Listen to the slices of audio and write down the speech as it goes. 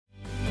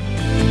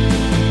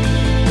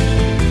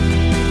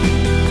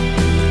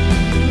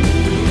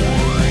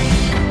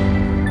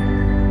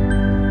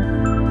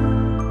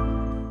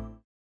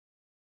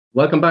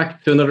Welcome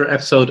back to another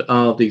episode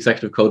of the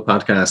Executive Code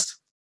Podcast.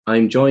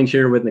 I'm joined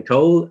here with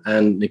Nicole,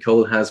 and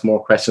Nicole has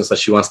more questions that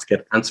she wants to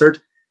get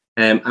answered.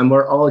 And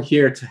we're all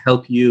here to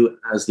help you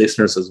as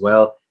listeners as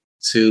well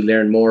to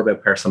learn more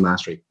about personal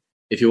mastery.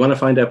 If you want to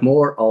find out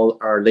more, all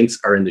our links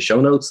are in the show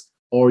notes,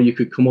 or you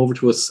could come over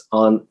to us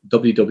on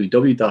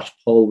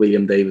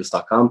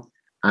www.paulwilliamdavis.com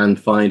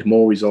and find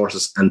more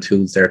resources and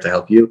tools there to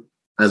help you,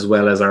 as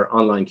well as our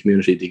online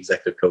community, the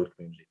Executive Code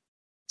community.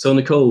 So,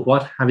 Nicole,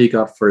 what have you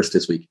got for us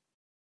this week?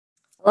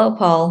 Hello,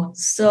 Paul.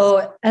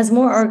 So, as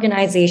more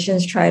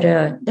organizations try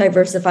to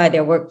diversify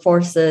their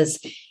workforces,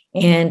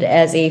 and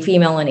as a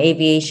female in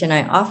aviation,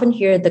 I often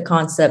hear the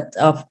concept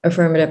of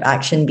affirmative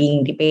action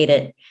being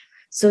debated.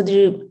 So,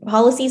 do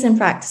policies and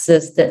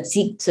practices that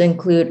seek to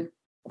include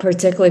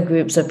particular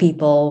groups of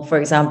people, for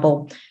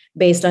example,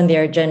 based on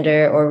their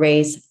gender or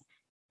race,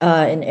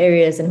 in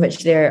areas in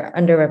which they're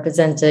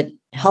underrepresented,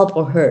 help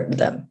or hurt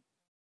them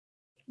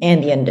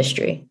and the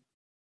industry?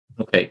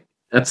 Okay,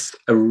 that's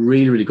a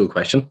really, really good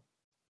question.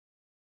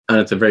 And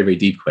it's a very, very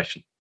deep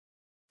question.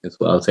 Is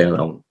what I'll say on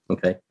that one.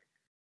 Okay.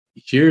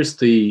 Here's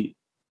the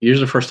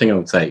first thing I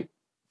would say.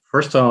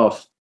 First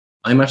off,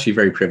 I'm actually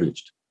very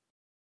privileged.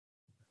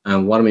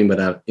 And what I mean by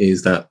that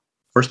is that,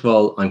 first of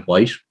all, I'm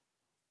white,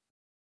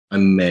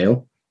 I'm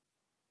male,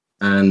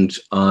 and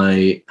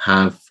I'm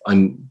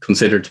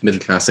considered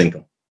middle class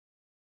income.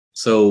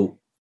 So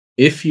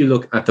if you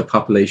look at the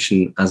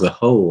population as a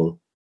whole,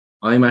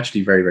 I'm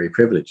actually very, very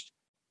privileged.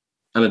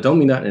 And I don't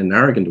mean that in an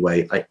arrogant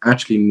way. I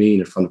actually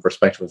mean it from the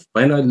perspective of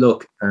when I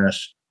look at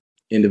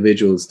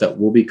individuals that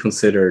will be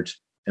considered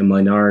a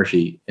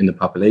minority in the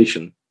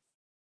population,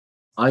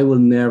 I will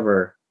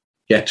never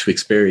get to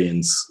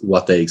experience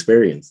what they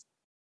experience.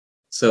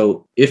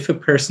 So if a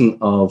person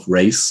of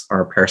race or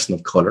a person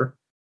of color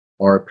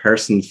or a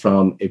person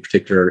from a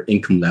particular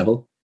income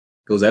level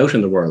goes out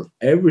in the world,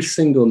 every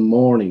single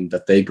morning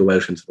that they go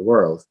out into the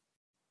world,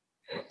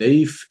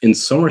 they've, in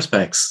some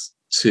respects,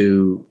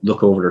 to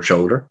look over their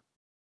shoulder,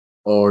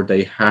 or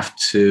they have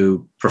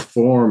to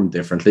perform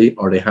differently,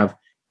 or they have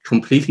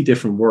completely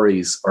different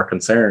worries or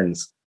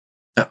concerns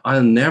that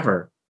I'll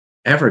never,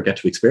 ever get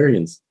to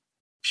experience,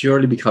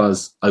 purely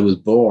because I was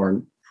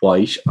born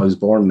white, I was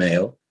born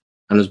male,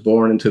 and I was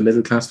born into a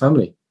middle-class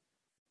family.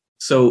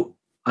 So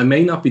I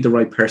may not be the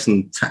right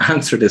person to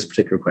answer this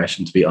particular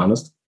question, to be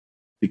honest,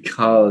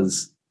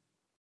 because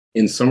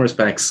in some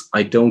respects,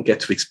 I don't get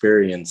to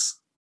experience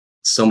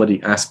some of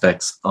the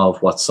aspects of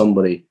what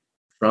somebody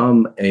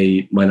from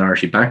a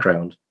minority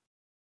background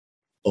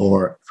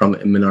or from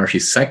a minority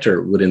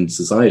sector within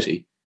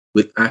society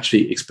would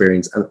actually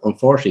experience and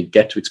unfortunately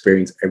get to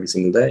experience every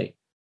single day.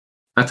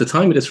 At the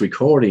time of this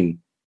recording,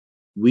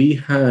 we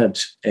had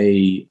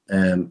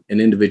an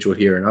individual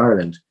here in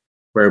Ireland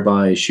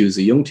whereby she was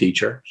a young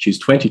teacher, she's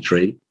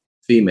 23,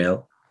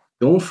 female,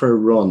 going for a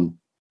run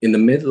in the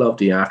middle of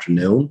the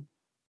afternoon,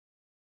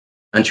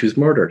 and she was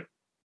murdered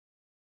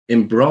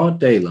in broad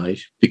daylight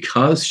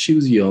because she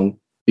was young,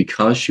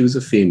 because she was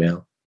a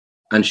female,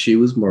 and she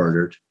was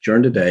murdered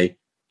during the day.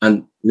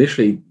 And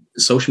literally,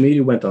 social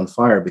media went on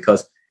fire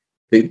because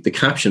the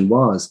caption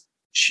was,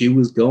 she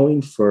was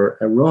going for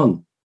a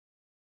run.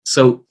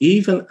 So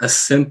even as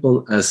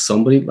simple as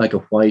somebody like a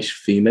white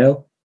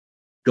female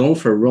going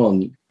for a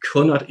run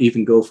could not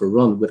even go for a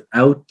run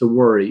without the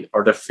worry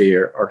or the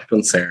fear or the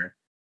concern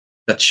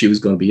that she was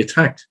going to be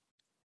attacked.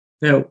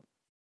 Now,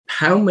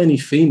 how many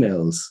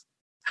females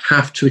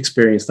have to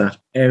experience that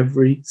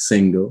every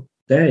single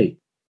day?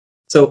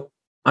 So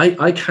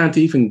I can't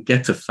even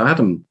get to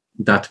fathom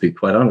that, to be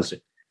quite honest.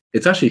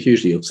 It's actually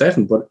hugely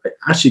upsetting, but I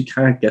actually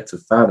can't get to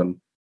fathom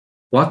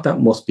what that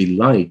must be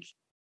like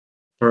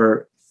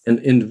for an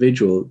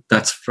individual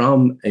that's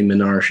from a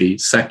minority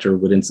sector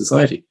within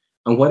society.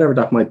 And whatever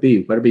that might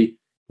be, whether it be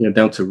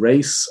down to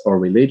race or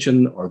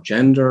religion or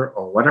gender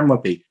or whatever it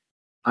might be,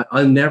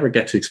 I'll never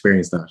get to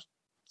experience that.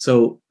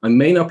 So I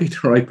may not be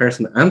the right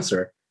person to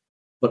answer,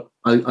 but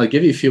I'll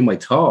give you a few of my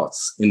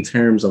thoughts in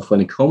terms of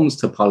when it comes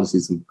to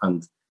policies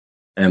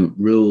and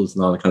rules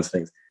and all that kinds of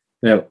things.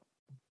 Now,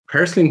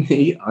 personally,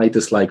 me, I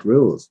dislike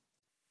rules,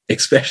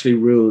 especially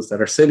rules that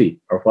are silly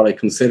or what I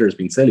consider as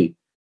being silly.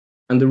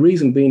 And the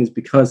reason being is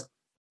because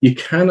you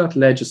cannot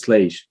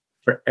legislate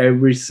for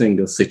every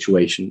single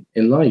situation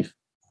in life.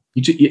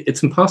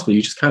 It's impossible.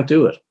 You just can't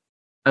do it.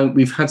 And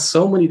we've had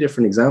so many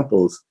different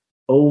examples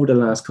over the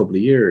last couple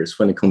of years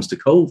when it comes to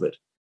COVID,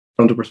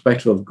 from the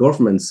perspective of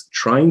governments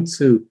trying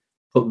to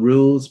put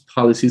rules,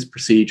 policies,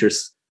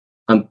 procedures,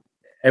 and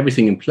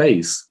everything in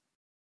place.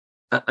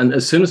 And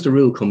as soon as the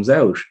rule comes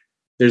out,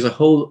 there's a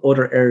whole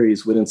other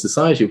areas within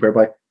society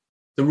whereby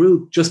the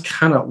rule just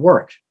cannot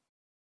work.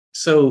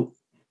 So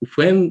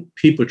when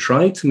people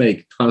try to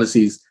make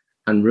policies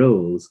and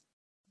rules,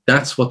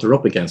 that's what they're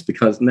up against,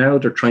 because now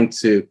they're trying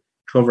to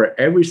cover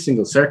every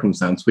single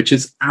circumstance, which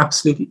is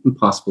absolutely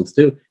impossible to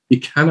do. You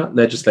cannot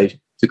legislate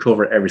to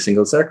cover every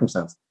single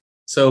circumstance.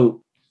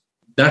 So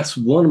that's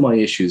one of my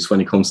issues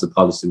when it comes to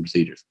policy and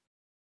procedures.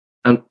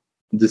 And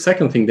the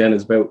second thing then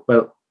is about,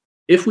 well,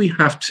 if we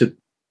have to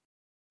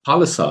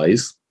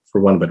policize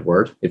for one better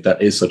word, if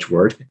that is such a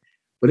word.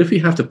 But if we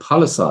have to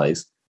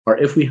policize, or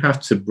if we have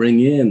to bring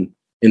in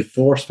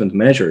enforcement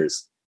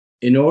measures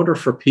in order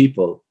for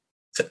people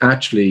to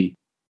actually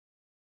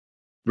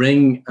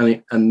bring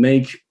and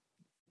make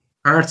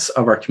parts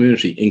of our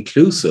community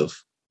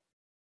inclusive,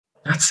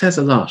 that says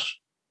a lot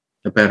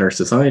about our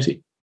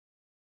society.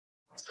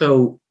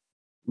 So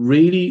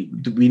really,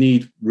 we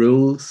need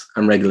rules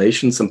and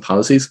regulations and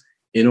policies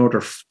in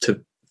order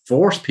to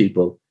force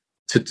people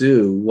to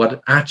do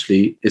what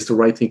actually is the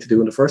right thing to do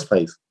in the first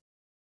place.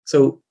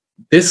 So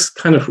this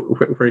kind of,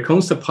 where it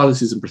comes to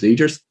policies and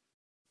procedures,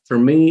 for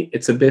me,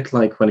 it's a bit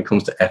like when it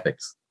comes to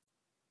ethics.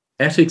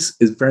 Ethics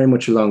is very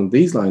much along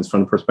these lines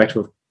from the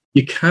perspective of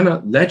you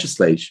cannot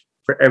legislate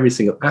for every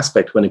single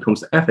aspect when it comes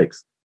to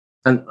ethics.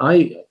 And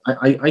I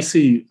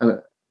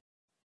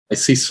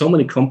see so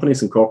many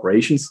companies and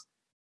corporations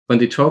when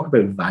they talk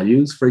about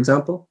values, for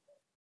example,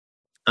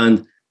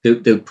 and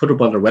they'll put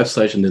up on their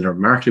website and in their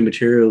marketing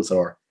materials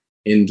or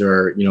in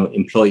their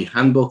employee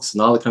handbooks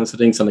and all the kinds of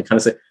things, and they kind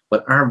of say,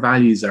 well, our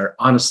values are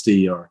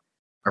honesty, or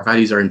our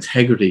values are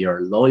integrity,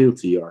 or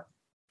loyalty, or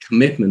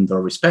commitment,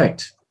 or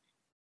respect.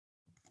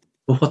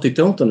 But what they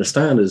don't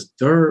understand is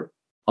they're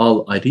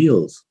all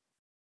ideals.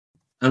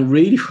 And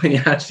really, when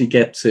you actually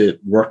get to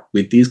work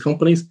with these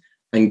companies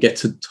and get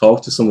to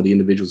talk to some of the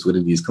individuals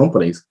within these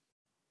companies,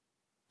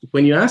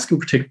 when you ask them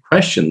particular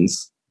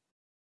questions,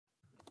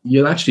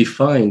 you'll actually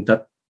find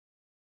that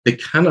they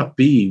cannot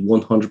be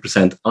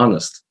 100%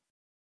 honest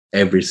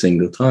every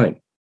single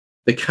time.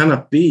 They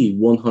cannot be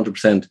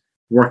 100%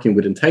 working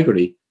with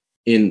integrity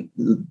in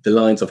the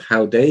lines of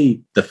how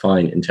they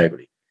define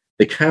integrity.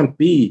 They can't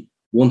be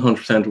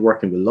 100%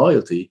 working with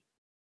loyalty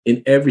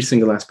in every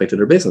single aspect of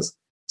their business.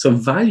 So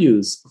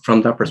values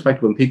from that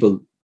perspective, when people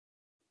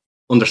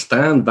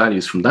understand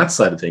values from that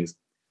side of things,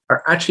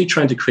 are actually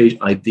trying to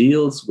create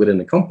ideals within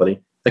a company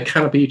that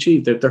cannot be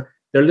achieved. They're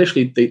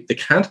literally, they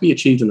can't be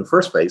achieved in the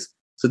first place.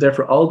 So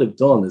therefore, all they've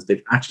done is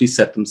they've actually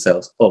set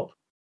themselves up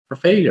for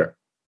failure.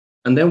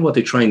 And then what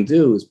they try and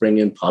do is bring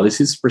in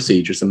policies,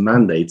 procedures, and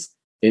mandates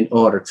in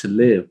order to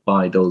live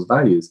by those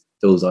values,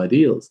 those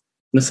ideals.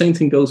 And the same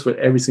thing goes with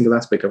every single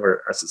aspect of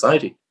our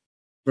society.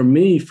 For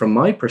me, from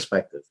my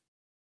perspective,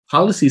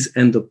 policies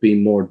end up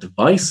being more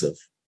divisive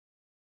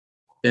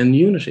than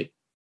unity.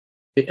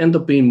 They end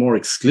up being more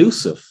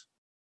exclusive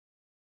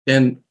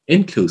than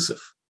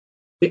inclusive.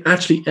 They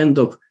actually end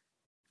up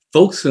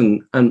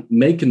focusing and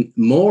making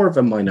more of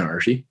a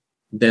minority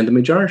than the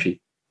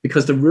majority,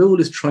 because the rule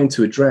is trying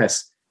to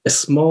address a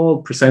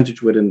small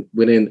percentage within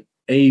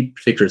a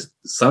particular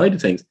side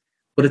of things,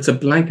 but it's a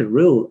blanket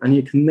rule, and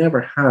you can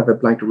never have a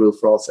blanket rule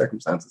for all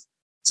circumstances.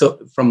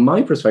 So from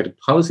my perspective,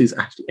 policies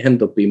actually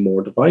end up being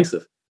more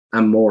divisive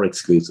and more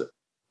exclusive.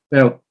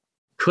 Now,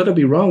 could I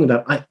be wrong in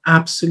that? I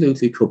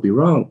absolutely could be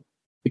wrong,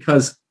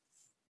 because,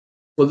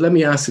 well, let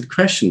me ask you the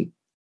question.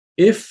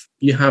 If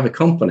you have a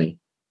company,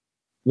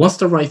 what's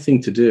the right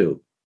thing to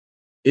do?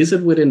 Is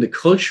it within the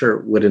culture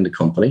within the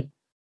company,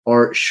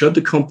 or should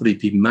the company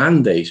be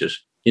mandated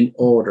in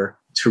order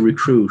to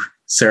recruit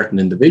certain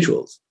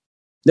individuals?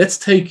 Let's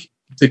take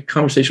the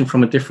conversation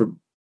from a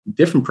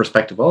different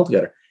perspective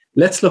altogether.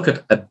 Let's look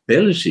at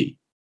ability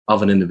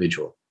of an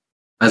individual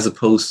as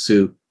opposed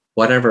to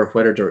whether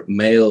they're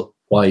male,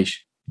 white,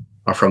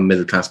 or from a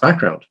middle-class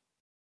background.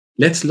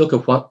 Let's look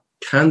at what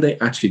can they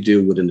actually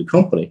do within the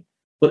company.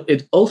 But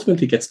it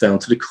ultimately gets down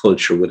to the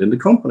culture within the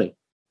company.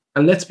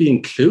 And let's be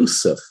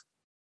inclusive.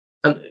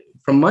 And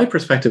from my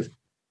perspective,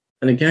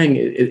 and again,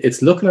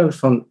 it's looking at it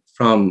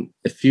from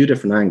a few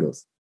different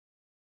angles.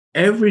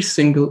 Every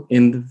single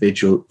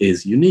individual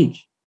is unique.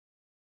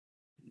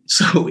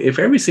 So if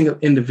every single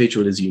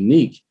individual is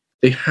unique,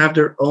 they have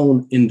their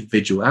own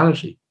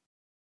individuality.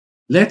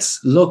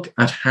 Let's look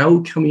at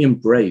how can we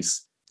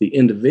embrace the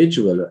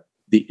individual,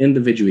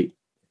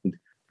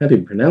 how do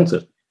you pronounce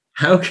it?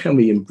 How can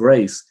we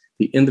embrace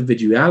the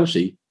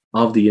individuality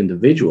of the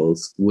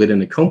individuals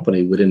within a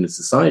company, within a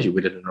society,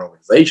 within an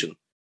organization,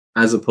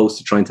 as opposed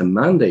to trying to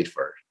mandate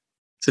for it?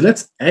 So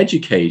let's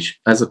educate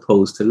as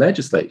opposed to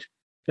legislate.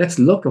 Let's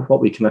look at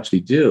what we can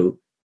actually do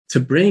to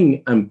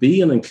bring and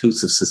be an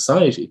inclusive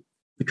society,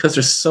 because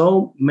there's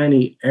so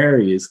many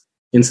areas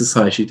in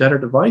society that are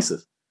divisive.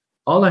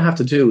 All I have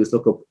to do is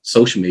look up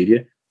social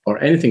media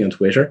or anything on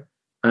Twitter,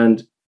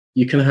 and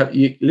you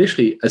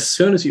literally, as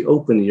soon as you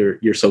open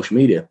your social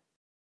media,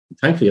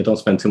 thankfully I don't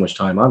spend too much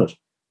time on it,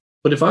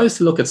 but if I was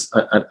to look at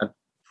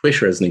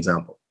Twitter as an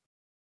example,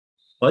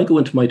 if I go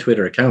into my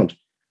Twitter account,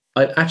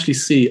 I'd actually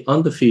see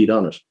on the feed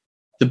on it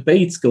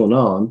debates going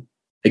on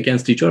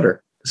against each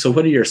other. So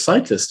whether you're a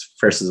cyclist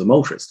versus a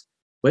motorist,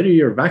 whether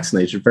you're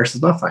vaccinated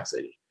versus not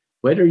vaccinated,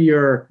 whether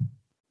you're,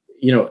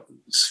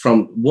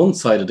 from one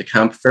side of the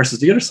camp versus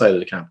the other side of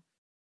the camp,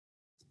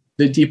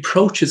 the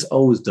approach is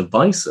always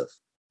divisive.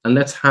 And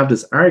let's have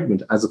this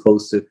argument as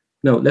opposed to,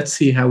 no, let's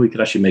see how we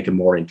could actually make it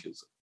more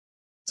inclusive.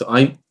 So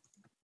I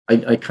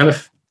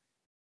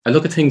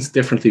look at things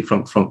differently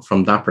from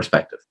that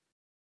perspective.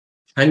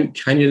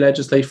 Can you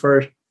legislate for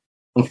it?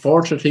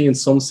 Unfortunately, in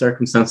some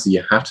circumstances,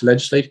 you have to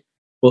legislate.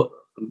 But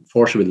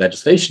unfortunately with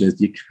legislation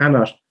is you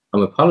cannot,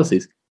 and with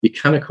policies, you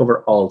cannot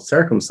cover all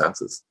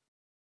circumstances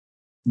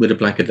with a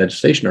blanket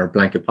legislation or a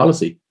blanket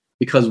policy,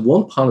 because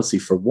one policy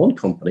for one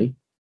company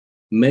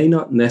may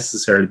not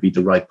necessarily be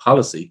the right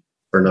policy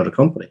for another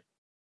company.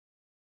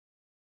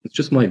 It's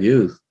just my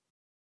views.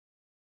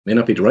 May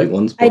not be the right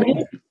ones, but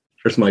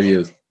just my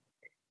views.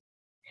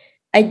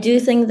 I do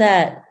think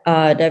that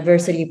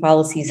diversity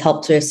policies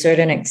help to a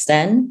certain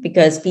extent,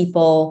 because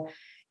people,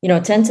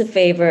 tend to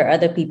favor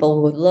other people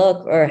who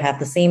look or have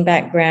the same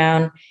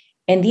background.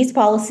 And these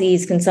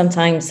policies can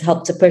sometimes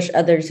help to push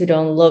others who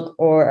don't look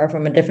or are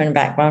from a different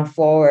background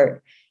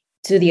forward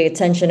to the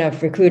attention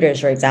of recruiters,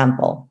 for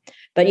example.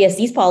 But yes,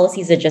 these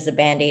policies are just a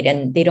band-aid,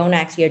 and they don't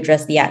actually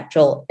address the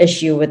actual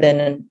issue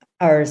within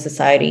our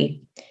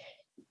society.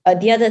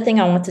 The other thing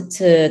I wanted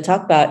to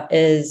talk about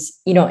is,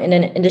 in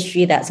an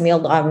industry that's male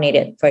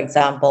dominated, for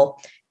example,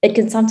 it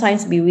can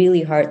sometimes be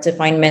really hard to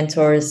find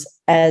mentors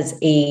as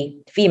a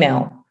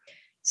female.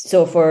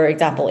 So, for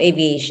example,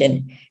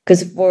 aviation,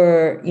 because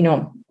for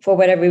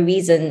whatever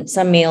reason,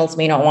 some males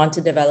may not want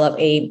to develop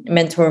a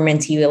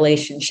mentor-mentee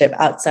relationship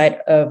outside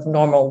of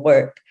normal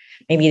work.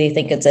 Maybe they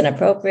think it's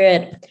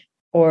inappropriate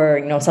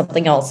or,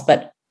 something else,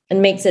 but it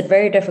makes it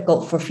very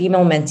difficult for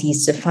female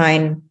mentees to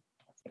find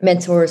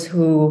mentors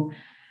who,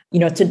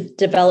 to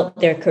develop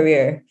their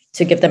career,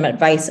 to give them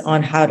advice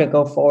on how to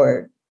go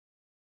forward.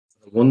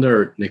 I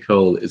wonder,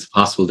 Nicole, is it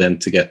possible then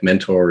to get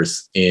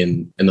mentors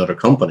in another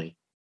company,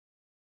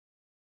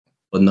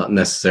 but not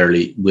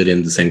necessarily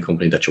within the same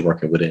company that you're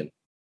working within?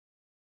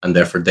 And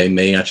therefore, they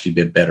may actually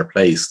be better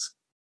placed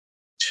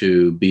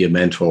to be a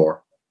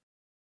mentor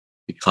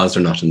because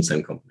they're not in the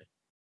same company.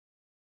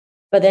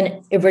 But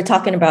then if we're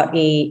talking about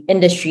a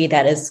industry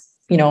that is,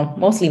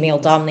 mostly male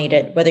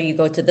dominated, whether you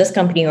go to this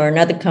company or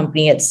another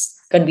company, it's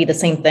going to be the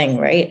same thing,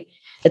 right?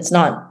 It's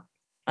not,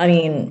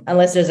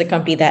 unless there's a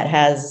company that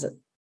has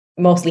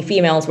mostly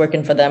females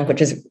working for them,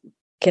 which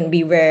can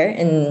be rare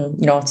in,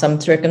 some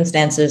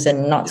circumstances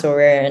and not so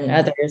rare in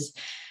others.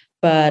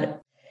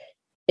 But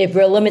if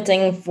we're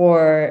limiting,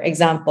 for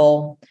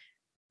example,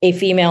 a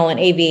female in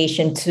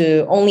aviation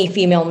to only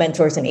female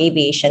mentors in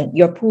aviation,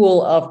 your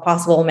pool of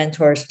possible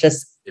mentors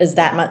just is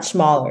that much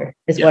smaller,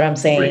 is what I'm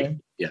saying. Right.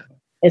 Yeah.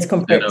 As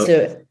compared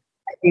to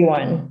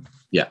everyone.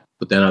 Yeah.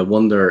 But then I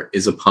wonder,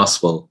 is it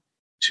possible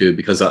to,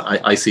 because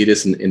I see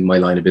this in my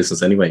line of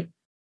business anyway,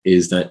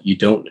 is that you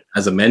don't,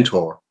 as a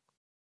mentor,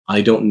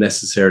 I don't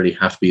necessarily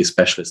have to be a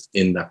specialist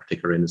in that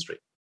particular industry.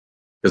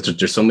 Because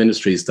there's some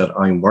industries that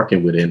I'm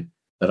working within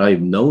that I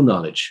have no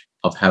knowledge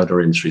of how their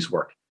industries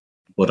work.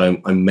 But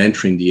I'm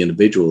mentoring the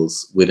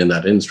individuals within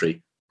that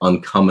industry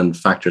on common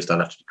factors that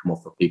actually come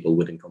up for people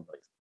within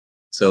companies.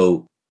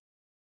 So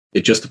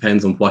it just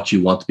depends on what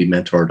you want to be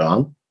mentored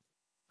on,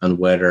 and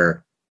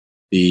whether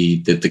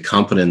the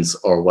competence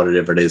or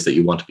whatever it is that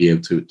you want to be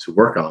able to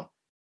work on,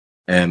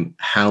 and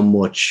how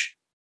much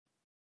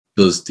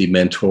does the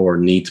mentor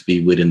need to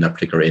be within that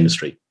particular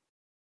industry.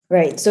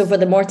 Right. So for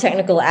the more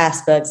technical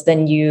aspects,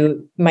 then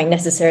you might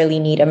necessarily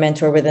need a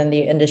mentor within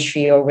the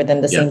industry or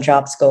within the same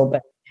job scope.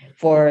 But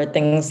for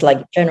things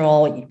like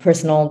general,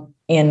 personal,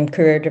 and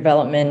career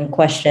development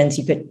questions,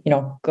 you could,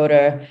 go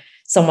to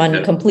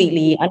someone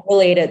completely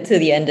unrelated to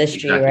the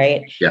industry,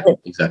 right? Yeah,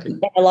 exactly.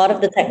 And a lot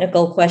of the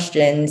technical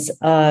questions,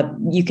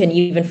 you can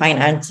even find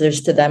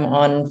answers to them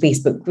on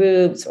Facebook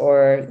groups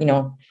or,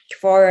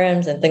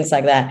 forums and things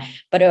like that.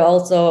 But it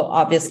also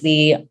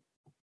obviously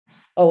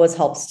always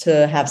helps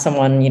to have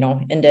someone,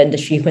 in the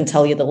industry who can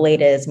tell you the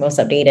latest, most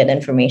updated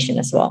information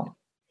as well.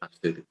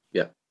 Absolutely.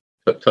 Yeah.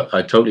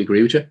 I totally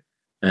agree with you.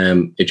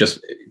 It just,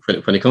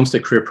 when it comes to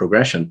career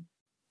progression,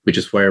 which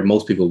is where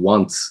most people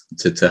want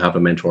to have a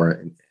mentor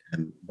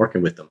and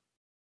working with them,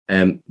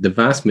 the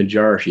vast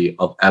majority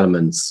of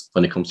elements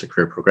when it comes to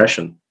career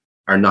progression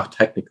are not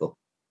technical.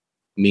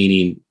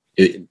 Meaning,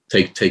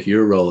 take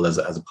your role as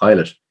a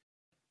pilot.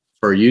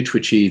 For you to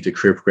achieve the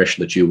career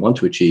progression that you want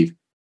to achieve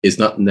is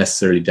not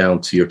necessarily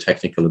down to your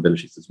technical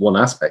abilities. It's one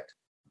aspect,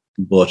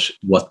 but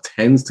what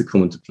tends to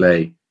come into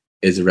play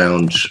is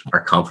around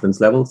our confidence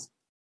levels,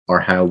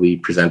 or how we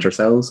present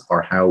ourselves,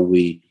 or how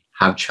we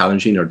have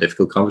challenging or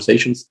difficult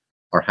conversations,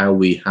 or how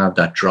we have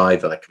that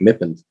drive and that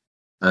commitment,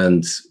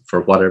 and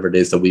for whatever it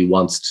is that we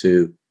want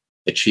to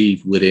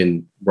achieve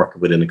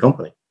working within a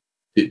company.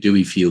 Do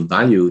we feel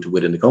valued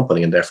within the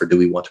company, and therefore do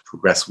we want to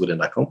progress within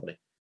that company?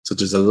 So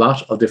there's a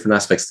lot of different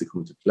aspects that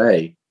come into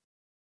play,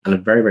 and a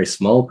very, very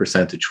small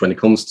percentage when it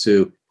comes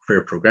to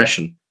career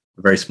progression,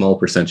 a very small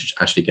percentage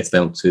actually gets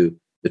down to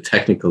the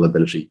technical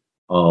ability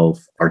of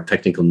our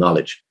technical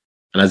knowledge.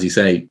 And as you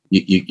say,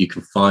 you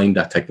can find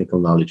that technical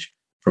knowledge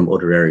from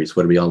other areas,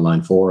 whether it be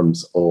online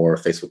forums or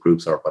Facebook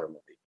groups or whatever it may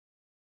be.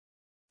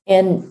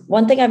 And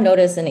one thing I've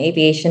noticed in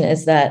aviation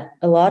is that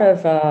a lot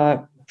of,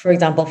 for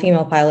example,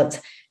 female pilots,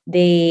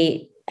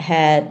 they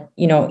had,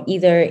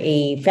 either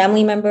a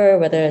family member,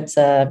 whether it's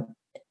a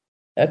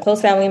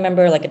close family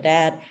member like a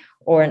dad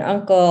or an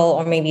uncle,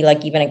 or maybe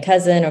like even a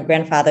cousin or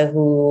grandfather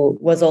who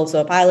was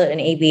also a pilot in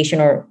aviation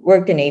or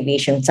worked in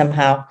aviation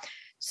somehow.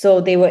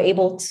 So they were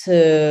able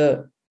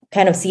to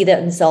kind of see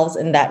themselves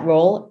in that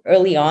role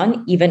early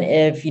on, even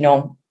if,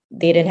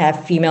 they didn't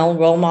have female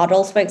role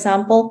models, for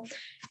example.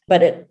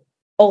 But it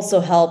also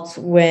helps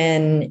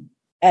when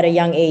at a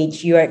young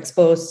age you're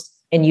exposed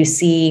and you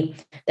see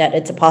that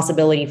it's a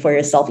possibility for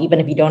yourself, even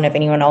if you don't have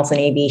anyone else in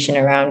aviation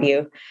around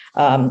you,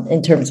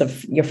 in terms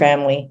of your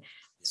family.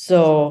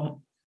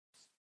 So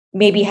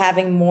maybe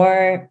having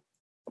more,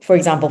 for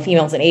example,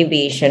 females in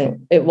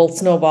aviation, it will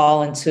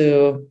snowball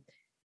into,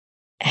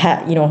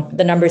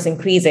 the numbers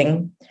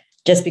increasing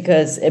just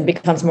because it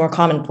becomes more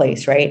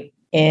commonplace, right?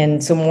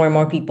 And so more and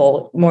more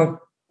people,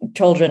 more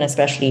children,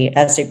 especially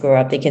as they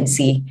grow up, they can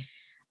see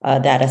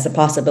that as a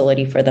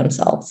possibility for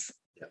themselves.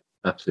 Yeah,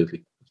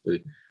 absolutely.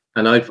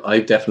 And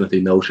I've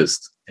definitely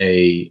noticed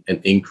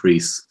an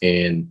increase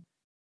in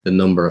the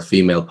number of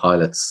female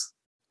pilots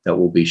that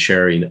will be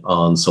sharing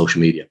on social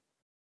media.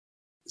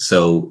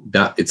 So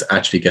that it's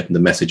actually getting the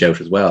message out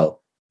as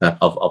well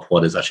of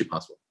what is actually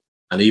possible.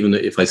 And even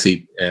if I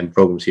see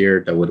programs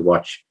here that would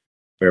watch,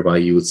 whereby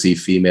you would see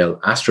female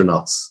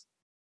astronauts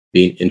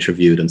being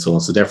interviewed and so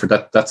on. So therefore,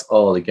 that's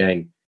all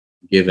again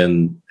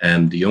given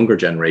the younger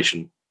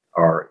generation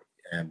or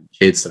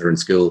kids that are in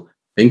school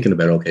thinking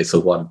about, okay, so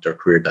what their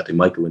career that they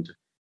might go into.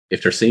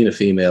 If they're seeing a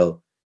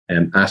female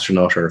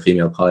astronaut or a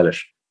female pilot,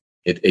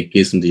 it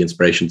gives them the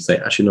inspiration to say,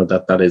 actually, no,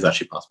 that is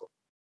actually possible.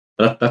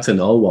 But that's in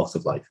all walks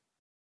of life.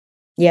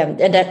 Yeah,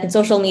 and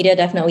social media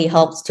definitely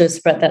helps to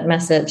spread that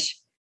message,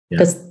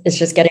 because it's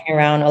just getting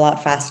around a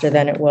lot faster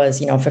than it was,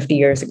 50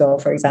 years ago,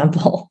 for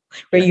example,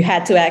 where you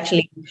had to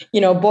actually,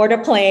 board a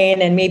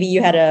plane and maybe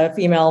you had a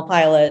female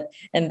pilot,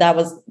 and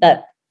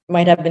that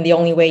might have been the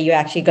only way you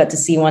actually got to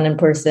see one in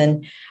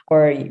person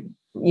or,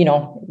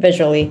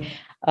 visually.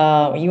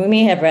 You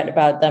may have read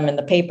about them in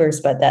the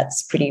papers, but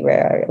that's pretty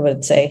rare, I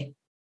would say.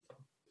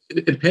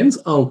 It depends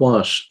on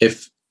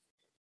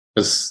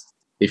because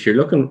if you're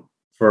looking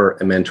for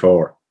a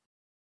mentor,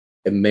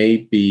 it may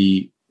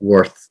be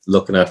worth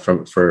looking at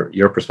for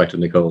your perspective,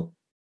 Nicole,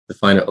 to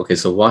find out, okay,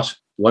 so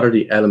what are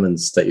the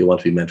elements that you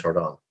want to be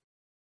mentored on?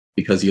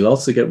 Because you'll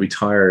also get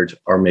retired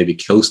or maybe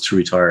close to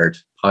retired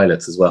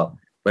pilots as well,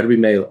 whether it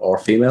be male or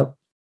female,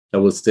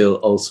 that will still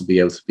also be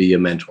able to be a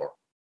mentor.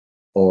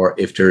 Or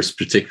if there's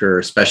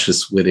particular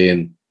specialists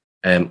within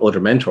other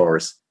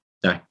mentors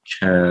that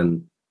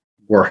can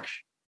work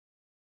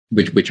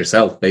with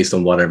yourself based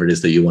on whatever it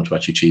is that you want to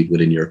actually achieve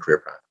within your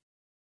career path.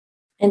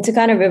 And to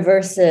kind of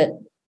reverse it,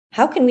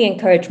 how can we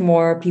encourage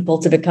more people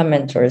to become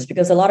mentors?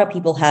 Because a lot of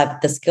people have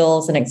the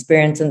skills and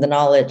experience and the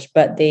knowledge,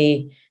 but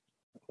they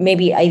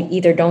maybe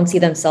either don't see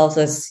themselves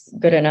as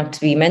good enough to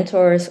be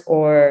mentors,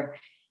 or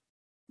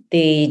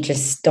they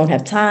just don't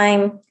have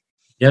time.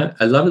 Yeah,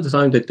 a lot of the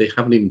time that they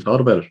haven't even thought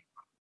about it.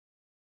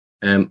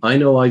 I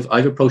know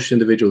I've approached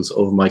individuals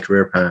over my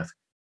career path,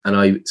 and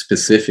I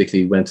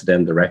specifically went to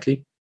them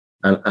directly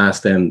and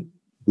asked them,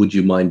 would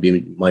you mind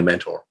being my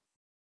mentor?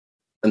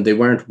 And they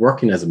weren't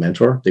working as a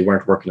mentor. They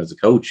weren't working as a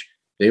coach.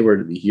 They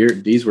were here.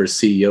 These were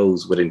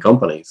CEOs within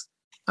companies.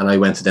 And I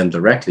went to them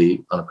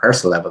directly on a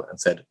personal level and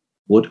said,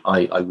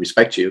 I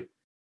respect you.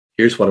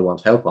 Here's what I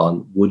want help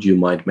on. Would you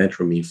mind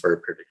mentoring me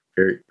for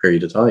a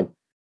period of time?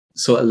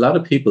 So a lot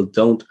of people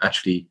don't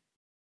actually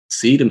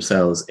see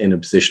themselves in a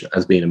position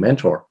as being a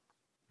mentor.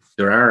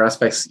 There are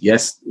aspects,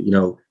 yes,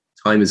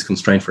 time is a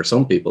constraint for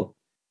some people,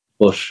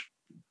 but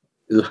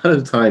a lot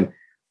of the time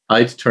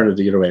I'd turn it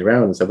the other way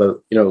around and say,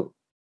 well,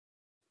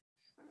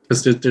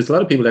 because there's a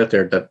lot of people out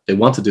there that they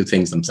want to do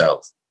things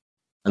themselves,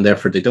 and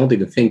therefore they don't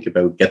even think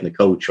about getting a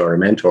coach or a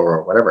mentor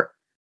or whatever.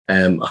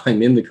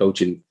 I'm in the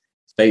coaching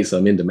space,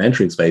 I'm in the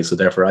mentoring space, so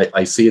therefore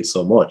I see it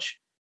so much.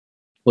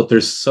 But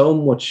there's so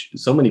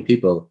many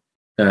people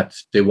that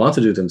they want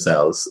to do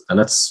themselves, and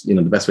that's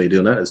the best way of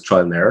doing that is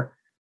trial and error,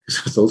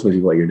 because that's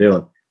ultimately what you're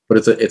doing.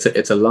 But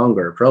it's a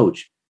longer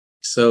approach.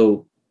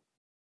 So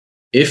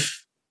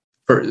it's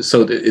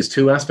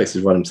two aspects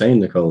of what I'm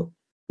saying, Nicole.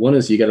 One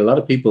is you get a lot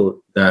of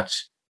people that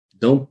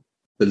don't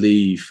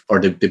believe,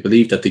 or they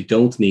believe that they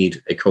don't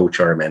need a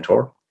coach or a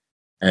mentor.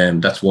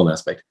 And that's one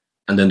aspect.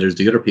 And then there's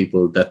the other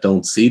people that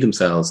don't see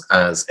themselves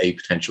as a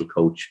potential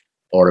coach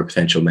or a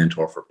potential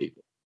mentor for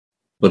people.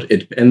 But it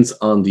depends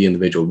on the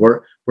individual.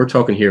 We're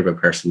talking here about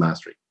personal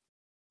mastery.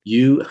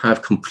 You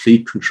have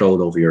complete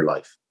control over your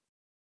life.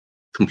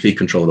 Complete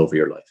control over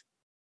your life.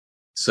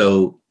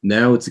 So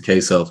now it's a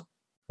case of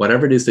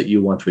whatever it is that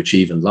you want to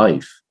achieve in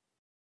life,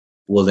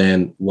 well,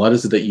 then what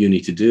is it that you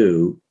need to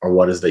do, or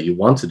what is it that you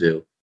want to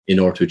do in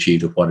order to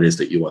achieve what it is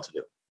that you want to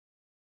do?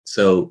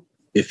 So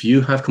if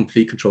you have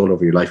complete control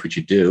over your life, which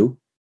you do,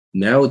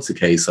 now it's a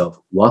case of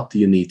what do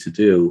you need to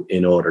do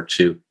in order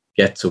to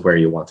get to where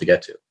you want to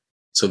get to?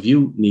 So if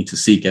you need to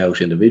seek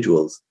out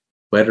individuals,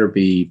 whether it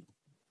be,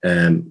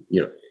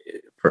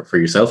 for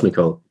yourself,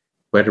 Nicole,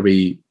 whether it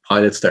be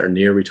pilots that are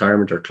near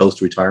retirement or close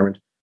to retirement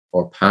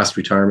or past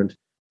retirement,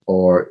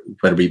 or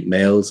whether it be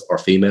males or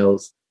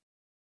females,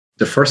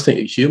 the first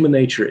thing, human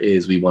nature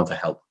is we want to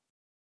help.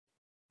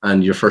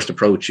 And your first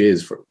approach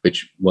is,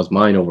 which was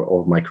mine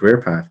over my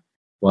career path,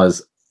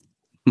 was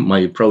my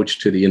approach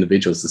to the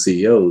individuals, the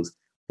CEOs,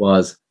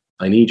 was,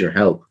 I need your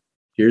help.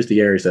 here's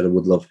the areas that I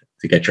would love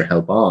to get your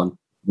help on.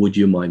 Would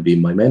you mind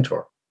being my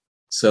mentor?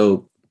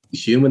 So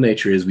human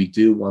nature is we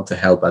do want to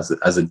help as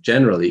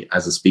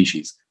a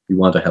species. We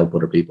want to help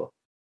other people.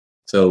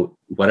 So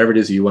whatever it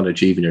is you want to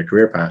achieve in your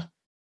career path,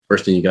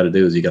 first thing you got to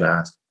do is you got to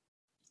ask.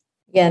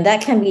 Yeah, and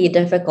that can be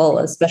difficult,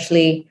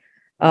 especially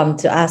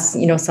to ask,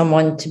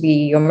 someone to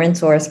be your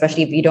mentor,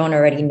 especially if you don't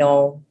already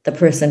know the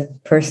person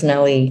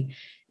personally.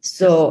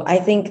 So I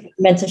think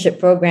mentorship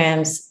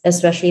programs,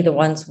 especially the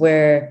ones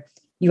where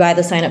you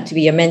either sign up to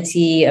be a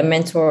mentee, a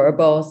mentor, or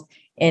both,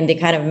 and they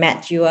kind of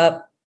match you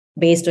up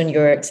based on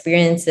your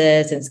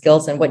experiences and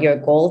skills and what your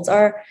goals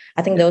are.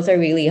 I think those are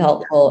really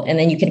helpful. And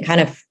then you can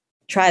kind of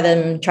try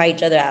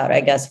each other out,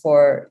 I guess,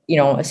 for,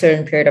 a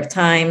certain period of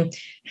time.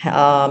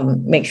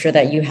 Make sure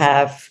that you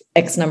have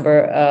X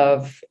number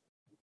of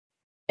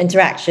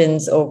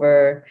interactions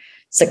over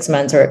 6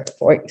 months, or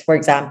for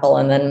example,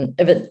 and then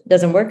if it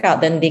doesn't work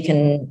out, then they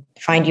can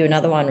find you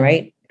another one,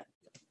 right?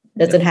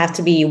 Doesn't have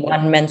to be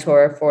one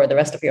mentor for the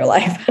rest of your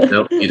life.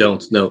 No, you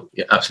don't. No,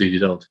 you absolutely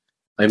don't.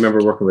 I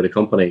remember working with a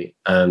company,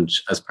 and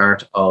as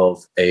part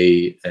of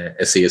a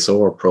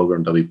CSR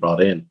program that we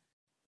brought in,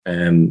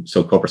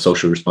 so corporate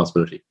social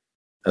responsibility,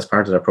 as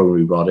part of that program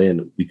we brought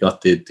in, we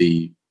got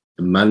the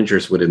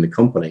managers within the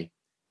company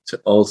to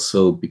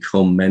also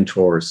become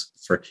mentors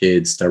for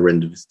kids that were in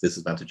the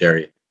disadvantaged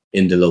area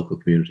in the local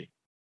community.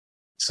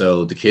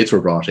 So the kids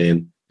were brought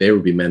in, they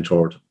would be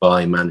mentored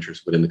by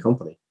managers within the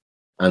company.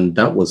 And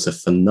that was a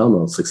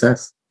phenomenal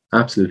success,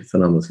 absolutely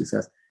phenomenal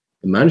success.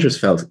 The managers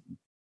felt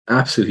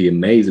absolutely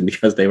amazing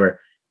because they were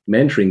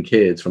mentoring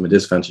kids from a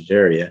disadvantaged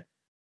area,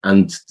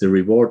 and the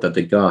reward that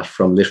they got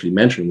from literally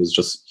mentoring was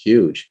just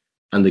huge.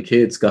 And the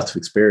kids got to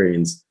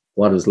experience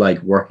what it was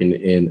like working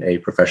in a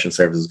professional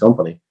services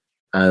company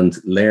and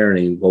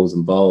learning what was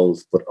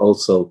involved, but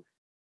also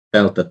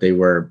felt that they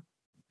were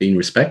being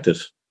respected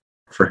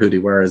for who they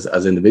were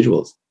as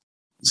individuals.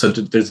 So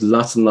there's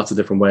lots and lots of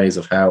different ways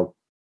of how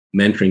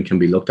mentoring can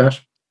be looked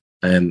at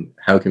and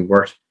how it can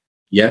work.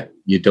 Yeah,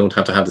 you don't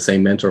have to have the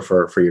same mentor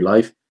for your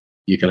life.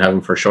 You can have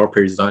them for short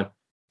periods of time.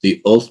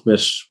 The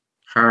ultimate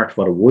part,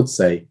 what I would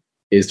say,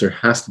 is there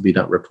has to be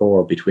that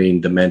rapport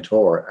between the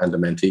mentor and the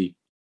mentee.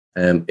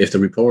 If the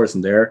rapport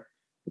isn't there,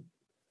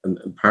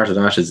 and part of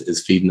that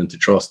is feeding into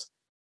trust.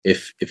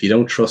 If you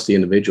don't trust the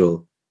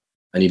individual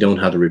and you don't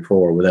have the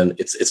rapport, well, then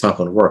it's not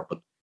going to work. But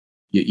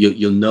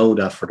you'll know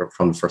that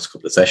from the first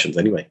couple of sessions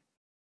anyway.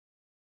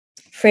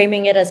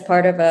 Framing it as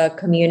part of a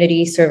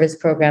community service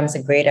program is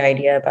a great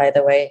idea, by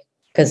the way,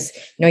 because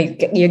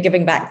you're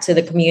giving back to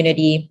the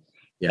community,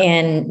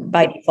 and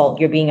by default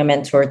you're being a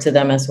mentor to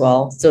them as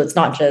well. So it's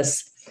not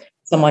just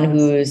someone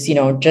who's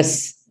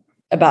just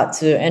about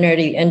to enter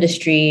the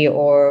industry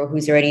or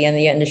who's already in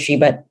the industry,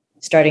 but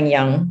starting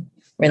young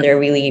when they're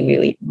really,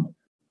 really young.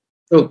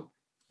 Oh,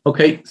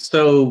 okay.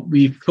 So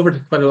we've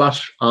covered quite a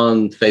lot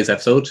on today's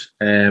episode.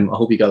 I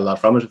hope you got a lot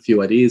from it, a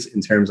few ideas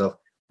in terms of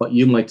what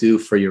you might do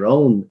for your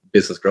own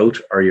business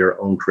growth or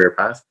your own career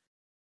path.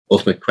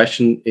 Ultimate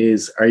question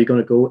is, are you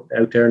going to go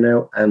out there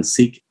now and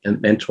seek a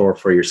mentor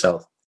for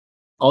yourself?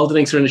 All the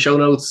links are in the show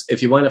notes.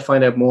 If you want to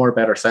find out more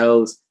about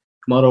ourselves,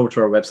 come on over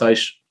to our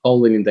website,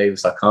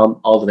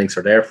 paulwilliamdavis.com. All the links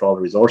are there for all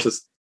the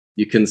resources.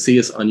 You can see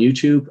us on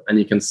YouTube, and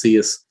you can see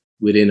us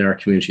within our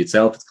community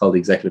itself. It's called the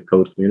Executive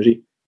Code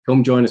Community.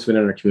 Come join us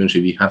within our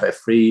community. We have a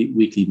free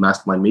weekly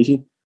mastermind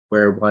meeting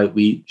whereby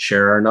we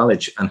share our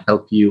knowledge and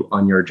help you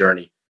on your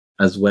journey,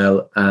 as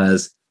well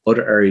as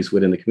other areas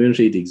within the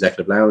community, the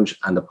Executive Lounge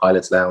and the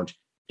Pilots Lounge,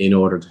 in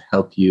order to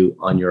help you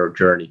on your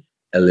journey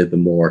a little bit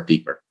more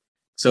deeper.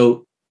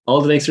 So all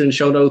the links are in the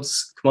show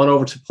notes. Come on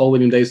over to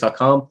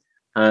paulwilliamdavis.com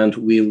and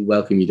we'll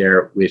welcome you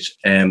there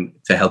to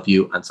help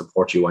you and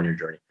support you on your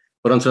journey.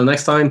 But until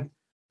next time,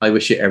 I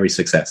wish you every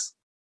success.